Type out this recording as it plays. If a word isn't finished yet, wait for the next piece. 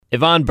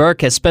Yvonne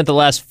Burke has spent the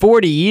last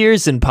 40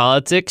 years in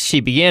politics.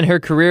 She began her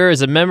career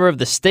as a member of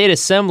the State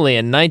Assembly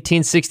in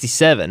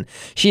 1967.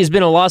 She has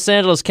been a Los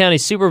Angeles County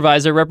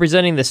supervisor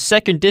representing the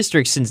 2nd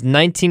District since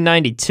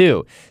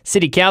 1992.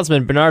 City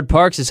Councilman Bernard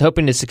Parks is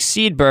hoping to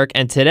succeed Burke,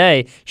 and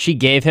today she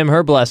gave him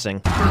her blessing.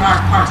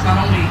 Bernard Parks,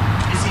 not only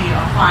is he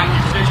a fine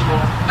individual,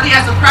 but he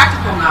has the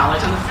practical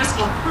knowledge and the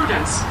fiscal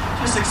prudence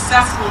to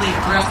successfully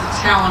address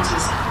the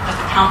challenges that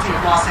the County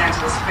of Los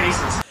Angeles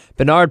faces.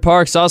 Bernard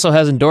Parks also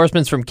has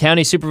endorsements from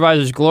County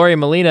Supervisors Gloria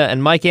Molina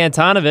and Mike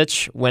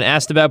Antonovich. When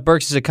asked about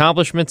Burke's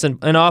accomplishments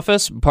in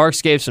office,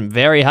 Parks gave some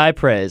very high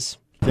praise.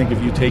 I think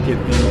if you take it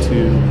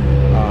into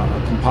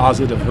a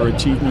composite of her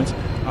achievements,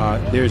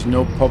 there's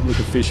no public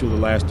official the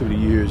last 30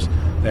 years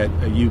that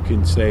you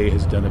can say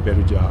has done a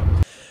better job.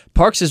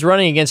 Parks is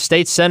running against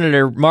State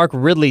Senator Mark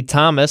Ridley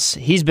Thomas.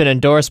 He's been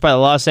endorsed by the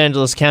Los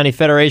Angeles County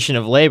Federation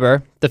of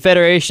Labor. The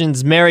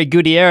Federation's Mary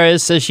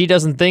Gutierrez says she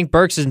doesn't think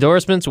Burke's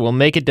endorsements will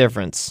make a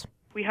difference.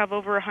 We have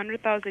over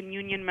 100,000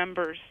 union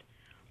members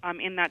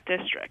in that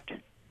district.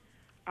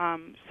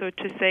 So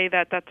to say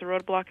that that's a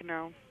roadblock,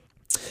 no.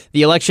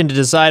 The election to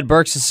decide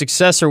Burke's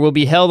successor will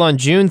be held on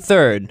June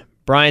 3rd.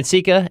 Brian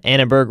Sika,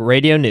 Annenberg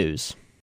Radio News.